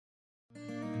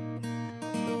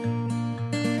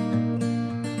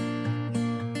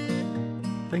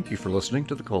Thank you for listening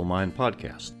to the Coal Mine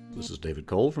Podcast. This is David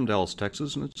Cole from Dallas,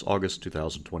 Texas, and it's August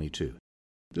 2022.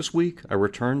 This week, I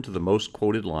return to the most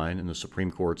quoted line in the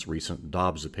Supreme Court's recent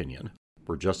Dobbs opinion,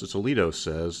 where Justice Alito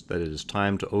says that it is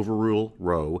time to overrule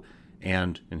Roe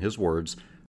and, in his words,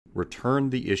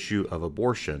 return the issue of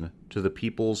abortion to the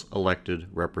people's elected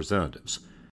representatives.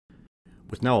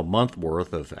 With now a month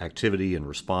worth of activity and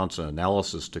response and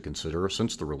analysis to consider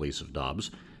since the release of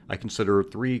Dobbs, I consider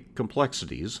three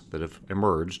complexities that have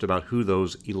emerged about who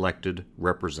those elected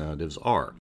representatives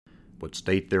are, what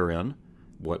state they're in,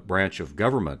 what branch of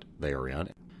government they are in,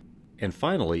 and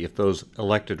finally, if those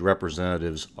elected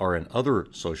representatives are in other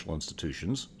social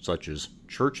institutions, such as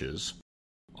churches,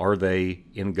 are they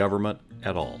in government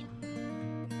at all?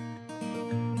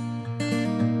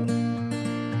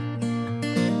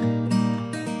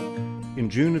 In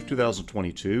June of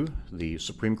 2022, the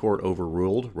Supreme Court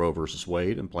overruled Roe v.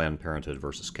 Wade and Planned Parenthood v.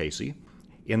 Casey.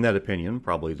 In that opinion,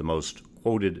 probably the most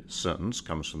quoted sentence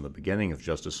comes from the beginning of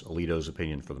Justice Alito's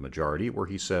opinion for the majority, where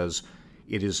he says,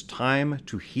 "It is time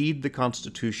to heed the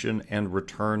Constitution and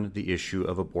return the issue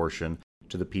of abortion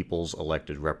to the people's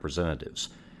elected representatives."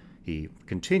 He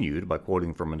continued by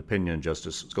quoting from an opinion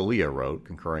Justice Scalia wrote,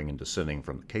 concurring and dissenting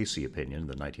from the Casey opinion in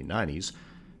the 1990s,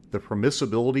 "The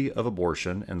permissibility of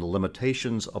abortion and the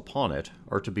limitations upon it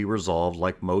are to be resolved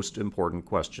like most important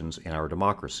questions in our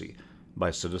democracy,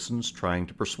 by citizens trying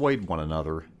to persuade one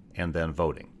another and then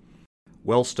voting."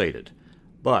 Well stated.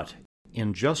 But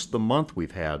in just the month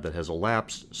we've had that has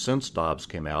elapsed since Dobbs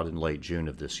came out in late June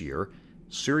of this year,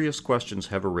 serious questions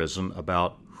have arisen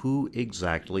about who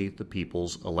exactly the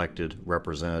people's elected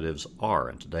representatives are.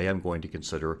 And today I'm going to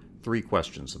consider three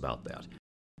questions about that.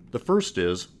 The first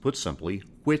is, put simply,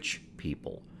 which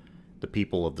people? The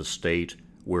people of the state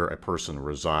where a person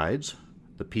resides,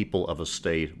 the people of a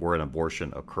state where an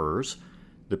abortion occurs,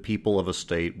 the people of a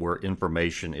state where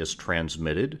information is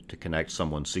transmitted to connect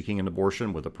someone seeking an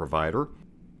abortion with a provider.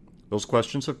 Those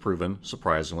questions have proven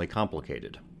surprisingly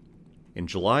complicated. In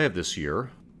July of this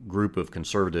year, a group of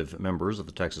conservative members of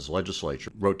the Texas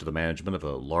legislature wrote to the management of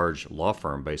a large law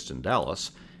firm based in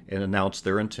Dallas and announced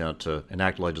their intent to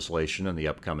enact legislation in the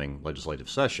upcoming legislative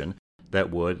session that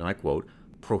would, and I quote,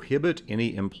 "prohibit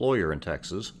any employer in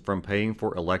Texas from paying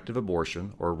for elective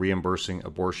abortion or reimbursing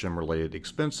abortion-related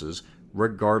expenses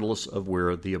regardless of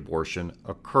where the abortion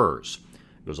occurs."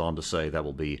 It goes on to say that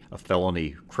will be a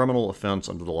felony criminal offense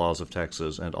under the laws of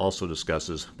Texas, and also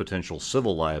discusses potential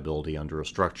civil liability under a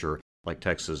structure like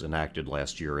Texas enacted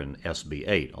last year in SB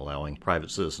 8, allowing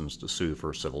private citizens to sue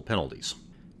for civil penalties.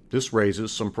 This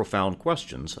raises some profound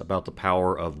questions about the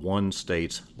power of one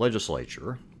state's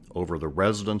legislature over the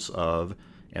residents of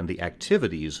and the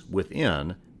activities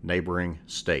within neighboring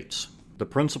states. The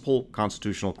principal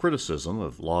constitutional criticism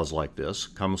of laws like this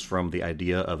comes from the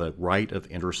idea of a right of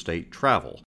interstate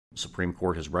travel. The Supreme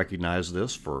Court has recognized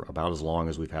this for about as long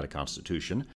as we've had a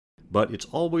constitution, but it's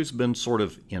always been sort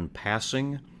of in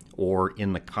passing or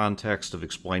in the context of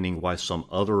explaining why some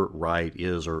other right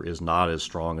is or is not as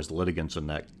strong as the litigants in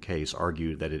that case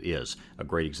argued that it is. A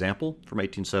great example from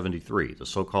 1873, the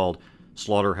so-called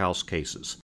slaughterhouse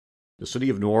cases. The city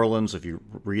of New Orleans, if you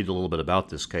read a little bit about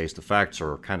this case, the facts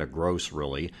are kind of gross,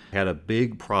 really, had a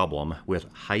big problem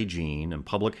with hygiene and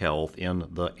public health in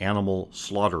the animal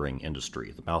slaughtering industry.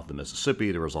 At the mouth of the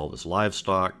Mississippi, there was all this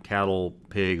livestock, cattle,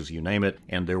 pigs, you name it,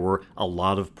 and there were a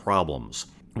lot of problems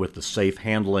with the safe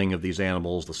handling of these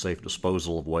animals, the safe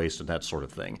disposal of waste, and that sort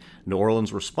of thing. New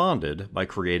Orleans responded by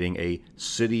creating a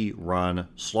city-run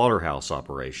slaughterhouse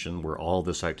operation where all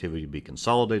this activity would be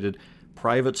consolidated.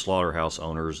 Private slaughterhouse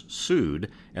owners sued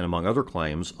and, among other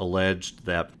claims, alleged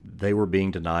that they were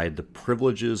being denied the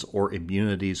privileges or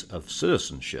immunities of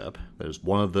citizenship. That is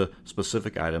one of the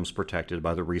specific items protected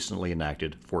by the recently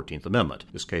enacted 14th Amendment.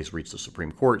 This case reached the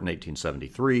Supreme Court in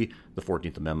 1873. The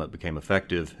 14th Amendment became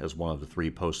effective as one of the three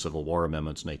post-Civil War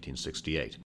amendments in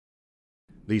 1868.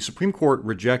 The Supreme Court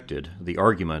rejected the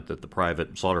argument that the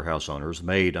private slaughterhouse owners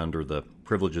made under the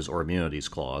Privileges or Immunities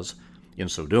Clause. In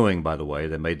so doing, by the way,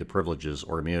 they made the Privileges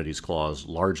or Immunities Clause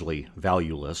largely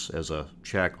valueless as a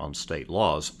check on state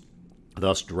laws,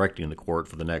 thus directing the court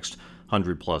for the next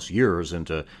 100-plus years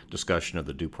into discussion of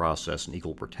the due process and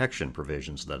equal protection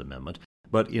provisions of that amendment.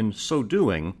 But in so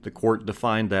doing, the court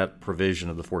defined that provision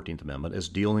of the 14th Amendment as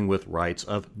dealing with rights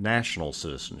of national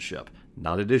citizenship,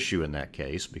 not at issue in that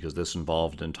case, because this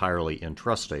involved an entirely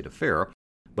intrastate affair,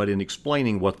 but in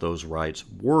explaining what those rights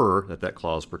were that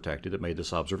clause protected, it made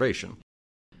this observation.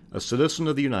 A citizen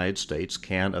of the United States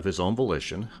can, of his own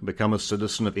volition, become a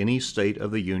citizen of any state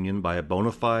of the Union by a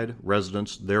bona fide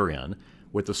residence therein,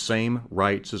 with the same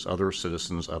rights as other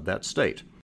citizens of that state.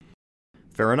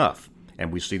 Fair enough.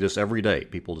 And we see this every day.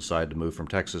 People decide to move from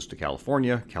Texas to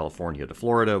California, California to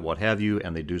Florida, what have you,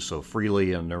 and they do so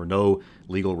freely, and there are no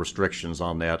legal restrictions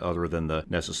on that other than the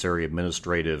necessary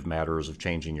administrative matters of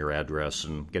changing your address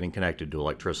and getting connected to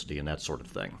electricity and that sort of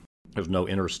thing. There's no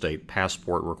interstate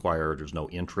passport required, there's no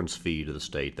entrance fee to the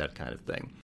state, that kind of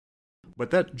thing. But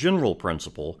that general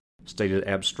principle, stated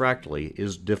abstractly,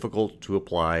 is difficult to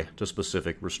apply to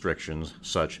specific restrictions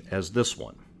such as this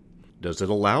one. Does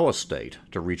it allow a state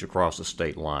to reach across a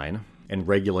state line and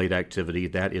regulate activity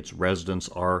that its residents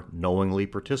are knowingly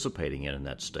participating in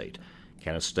that state?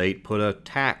 Can a state put a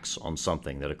tax on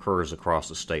something that occurs across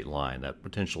a state line that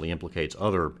potentially implicates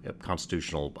other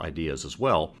constitutional ideas as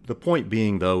well? The point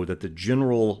being, though, that the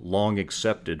general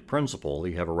long-accepted principle that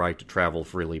you have a right to travel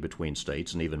freely between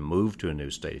states and even move to a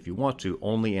new state if you want to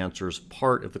only answers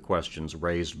part of the questions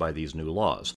raised by these new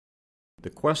laws. The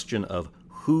question of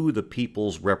who the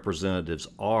people's representatives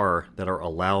are that are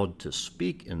allowed to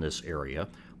speak in this area,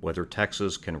 whether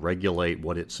Texas can regulate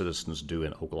what its citizens do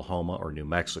in Oklahoma or New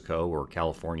Mexico or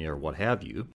California or what have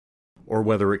you, or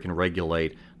whether it can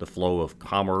regulate the flow of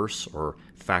commerce or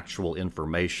factual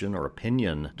information or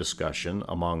opinion discussion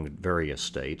among various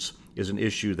states, is an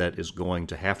issue that is going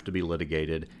to have to be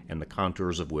litigated and the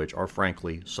contours of which are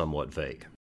frankly somewhat vague.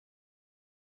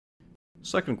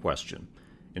 Second question,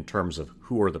 in terms of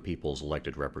who are the people's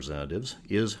elected representatives,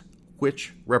 is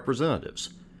which representatives?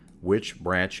 Which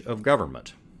branch of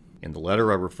government? In the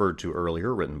letter I referred to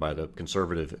earlier, written by the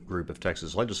conservative group of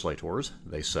Texas legislators,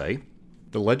 they say,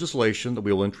 the legislation that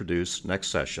we will introduce next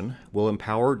session will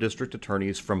empower district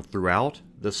attorneys from throughout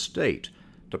the state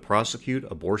to prosecute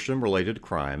abortion-related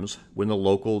crimes when the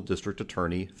local district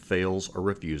attorney fails or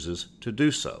refuses to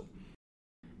do so.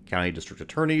 County district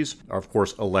attorneys are, of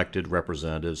course, elected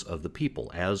representatives of the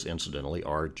people, as incidentally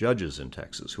are judges in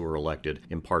Texas, who are elected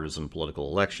in partisan political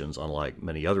elections, unlike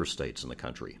many other states in the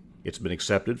country. It's been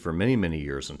accepted for many, many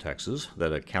years in Texas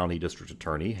that a county district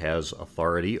attorney has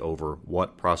authority over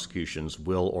what prosecutions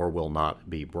will or will not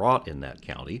be brought in that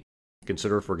county.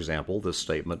 Consider, for example, this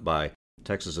statement by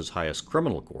Texas's highest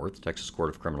criminal court, the Texas Court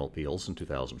of Criminal Appeals, in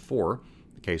 2004,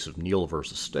 the case of Neal v.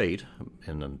 State,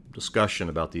 in a discussion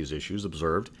about these issues,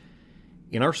 observed,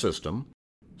 in our system,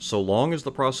 so long as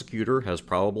the prosecutor has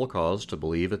probable cause to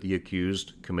believe that the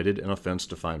accused committed an offense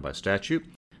defined by statute,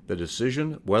 the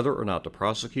decision whether or not to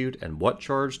prosecute and what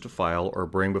charge to file or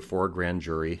bring before a grand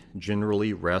jury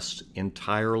generally rests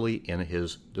entirely in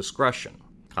his discretion.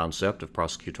 The concept of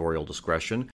prosecutorial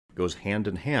discretion goes hand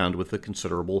in hand with the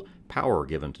considerable power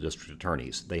given to district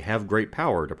attorneys. They have great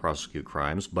power to prosecute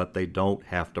crimes, but they don't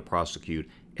have to prosecute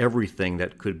everything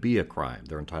that could be a crime.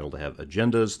 They're entitled to have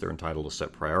agendas, they're entitled to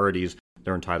set priorities,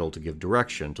 they're entitled to give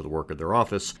direction to the work of their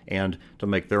office, and to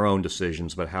make their own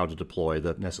decisions about how to deploy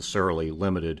the necessarily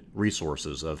limited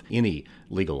resources of any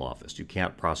legal office. You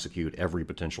can't prosecute every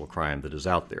potential crime that is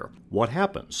out there. What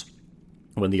happens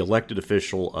when the elected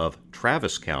official of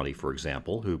Travis County, for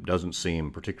example, who doesn't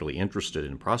seem particularly interested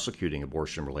in prosecuting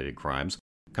abortion-related crimes,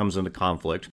 comes into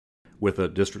conflict with a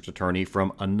district attorney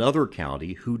from another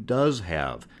county who does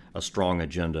have a strong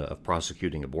agenda of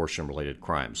prosecuting abortion-related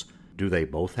crimes? Do they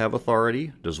both have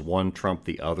authority? Does one trump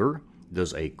the other?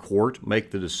 Does a court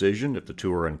make the decision if the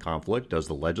two are in conflict? Does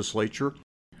the legislature?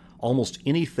 Almost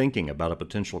any thinking about a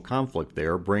potential conflict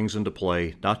there brings into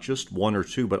play not just one or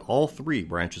two, but all three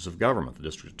branches of government: the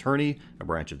district attorney, a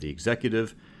branch of the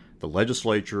executive, the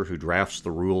legislature, who drafts the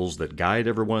rules that guide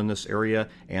everyone in this area,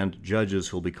 and judges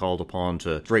who will be called upon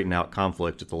to straighten out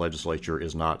conflict if the legislature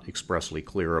is not expressly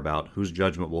clear about whose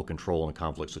judgment will control in a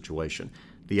conflict situation.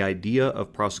 The idea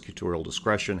of prosecutorial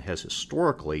discretion has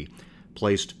historically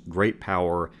placed great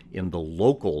power in the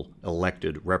local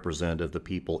elected representative of the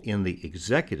people in the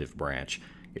executive branch.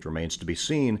 It remains to be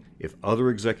seen if other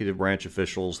executive branch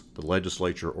officials, the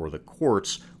legislature, or the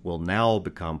courts will now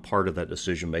become part of that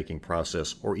decision-making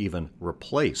process or even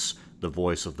replace the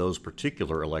voice of those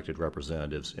particular elected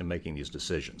representatives in making these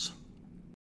decisions.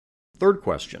 Third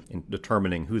question, in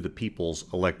determining who the people's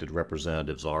elected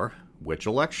representatives are: which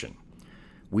election?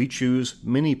 We choose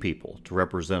many people to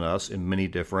represent us in many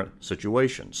different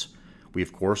situations. We,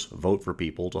 of course, vote for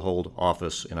people to hold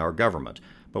office in our government,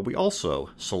 but we also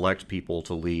select people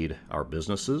to lead our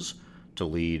businesses, to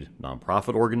lead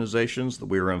nonprofit organizations that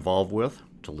we are involved with,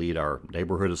 to lead our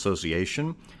neighborhood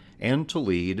association, and to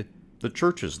lead the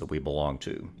churches that we belong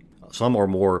to. Some are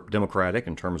more democratic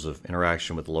in terms of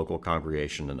interaction with the local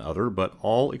congregation than other, but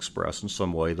all express in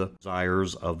some way the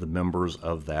desires of the members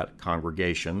of that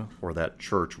congregation or that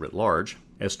church writ large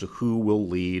as to who will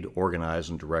lead, organize,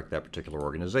 and direct that particular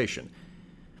organization.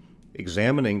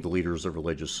 Examining the leaders of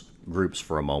religious groups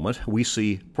for a moment, we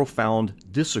see profound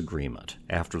disagreement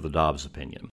after the Dobbs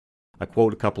opinion. I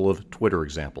quote a couple of Twitter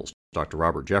examples. Dr.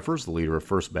 Robert Jeffers, the leader of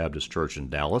First Baptist Church in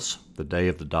Dallas, the day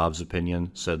of the Dobbs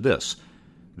opinion, said this: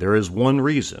 "There is one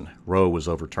reason Roe was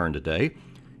overturned today.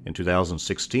 In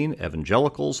 2016,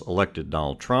 evangelicals elected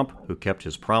Donald Trump, who kept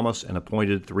his promise and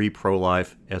appointed 3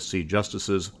 pro-life SC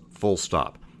justices, full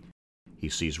stop. He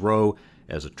sees Roe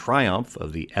as a triumph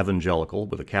of the evangelical,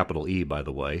 with a capital E, by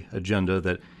the way, agenda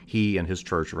that he and his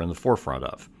church are in the forefront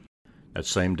of." That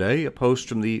same day, a post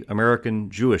from the American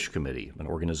Jewish Committee, an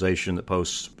organization that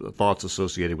posts thoughts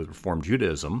associated with Reform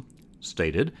Judaism,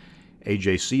 stated,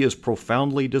 "AJC is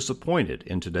profoundly disappointed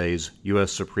in today's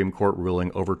U.S. Supreme Court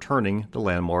ruling overturning the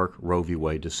landmark Roe v.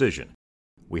 Wade decision.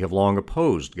 We have long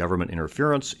opposed government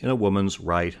interference in a woman's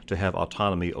right to have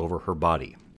autonomy over her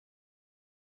body."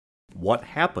 What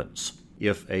happens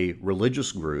if a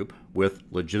religious group with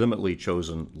legitimately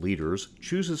chosen leaders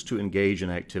chooses to engage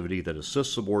in activity that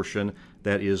assists abortion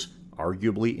that is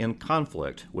arguably in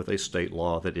conflict with a state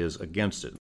law that is against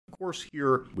it? Of course,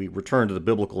 here we return to the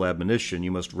biblical admonition,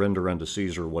 you must render unto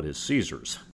Caesar what is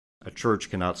Caesar's. A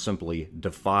church cannot simply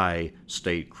defy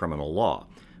state criminal law,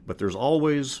 but there's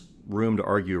always room to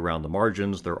argue around the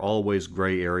margins, there are always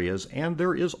gray areas, and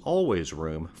there is always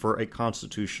room for a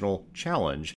constitutional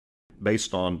challenge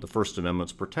based on the First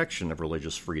Amendment's protection of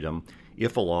religious freedom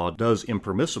if a law does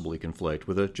impermissibly conflict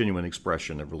with a genuine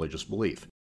expression of religious belief.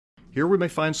 Here we may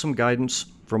find some guidance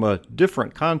from a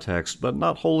different context, but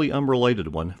not wholly unrelated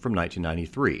one, from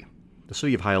 1993. The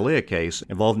City of Hialeah case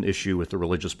involved an issue with the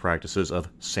religious practices of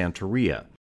Santeria,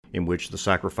 in which the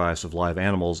sacrifice of live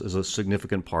animals is a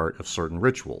significant part of certain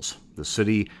rituals. The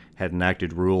city had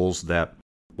enacted rules that,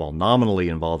 while nominally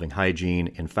involving hygiene,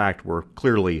 in fact were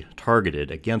clearly targeted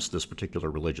against this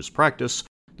particular religious practice.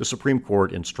 The Supreme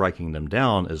Court, in striking them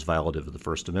down as violative of the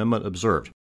First Amendment, observed,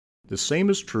 "The same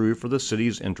is true for the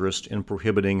city's interest in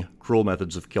prohibiting cruel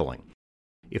methods of killing.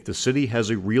 If the city has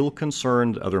a real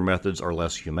concern that other methods are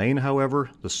less humane, however,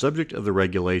 the subject of the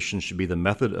regulation should be the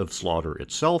method of slaughter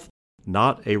itself,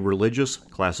 not a religious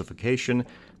classification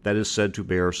that is said to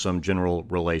bear some general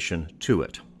relation to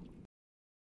it."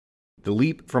 The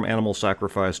leap from animal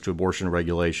sacrifice to abortion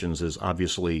regulations is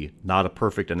obviously not a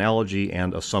perfect analogy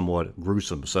and a somewhat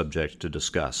gruesome subject to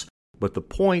discuss. But the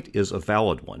point is a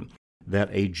valid one, that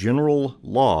a general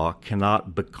law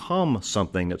cannot become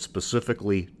something that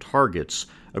specifically targets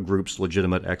a group's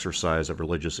legitimate exercise of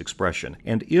religious expression.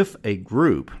 And if a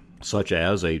group, such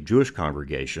as a Jewish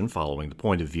congregation, following the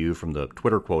point of view from the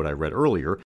Twitter quote I read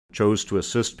earlier, chose to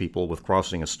assist people with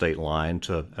crossing a state line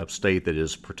to a state that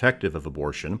is protective of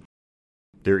abortion,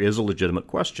 there is a legitimate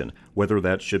question whether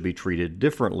that should be treated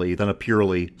differently than a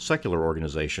purely secular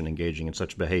organization engaging in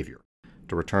such behavior.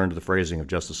 To return to the phrasing of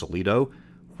Justice Alito,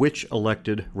 which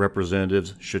elected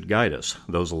representatives should guide us,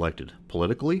 those elected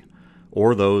politically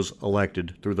or those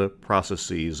elected through the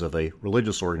processes of a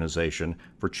religious organization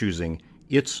for choosing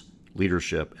its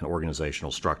leadership and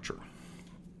organizational structure?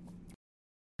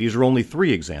 These are only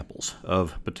 3 examples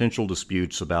of potential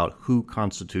disputes about who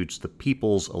constitutes the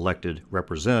people's elected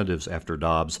representatives after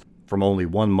Dobbs from only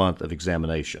 1 month of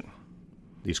examination.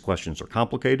 These questions are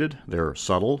complicated, they're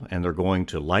subtle, and they're going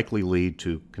to likely lead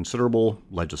to considerable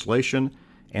legislation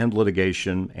and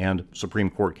litigation and Supreme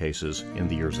Court cases in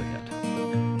the years ahead.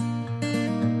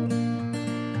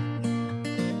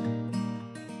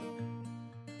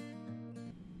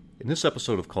 In this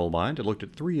episode of Coal Mind, I looked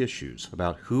at 3 issues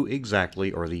about who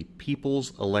exactly are the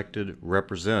people's elected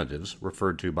representatives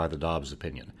referred to by the Dobbs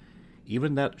opinion.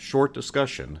 Even that short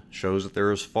discussion shows that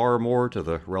there is far more to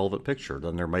the relevant picture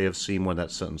than there may have seemed when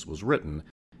that sentence was written,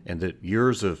 and that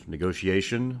years of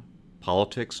negotiation,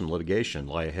 politics, and litigation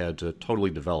lie ahead to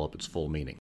totally develop its full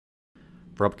meaning.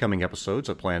 For upcoming episodes,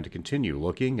 I plan to continue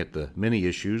looking at the many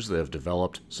issues that have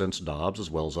developed since Dobbs, as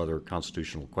well as other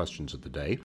constitutional questions of the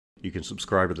day. You can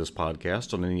subscribe to this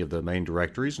podcast on any of the main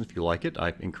directories, and if you like it,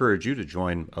 I encourage you to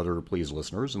join other pleased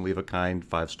listeners and leave a kind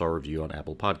 5-star review on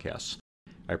Apple Podcasts.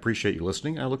 I appreciate you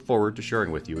listening, and I look forward to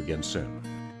sharing with you again soon.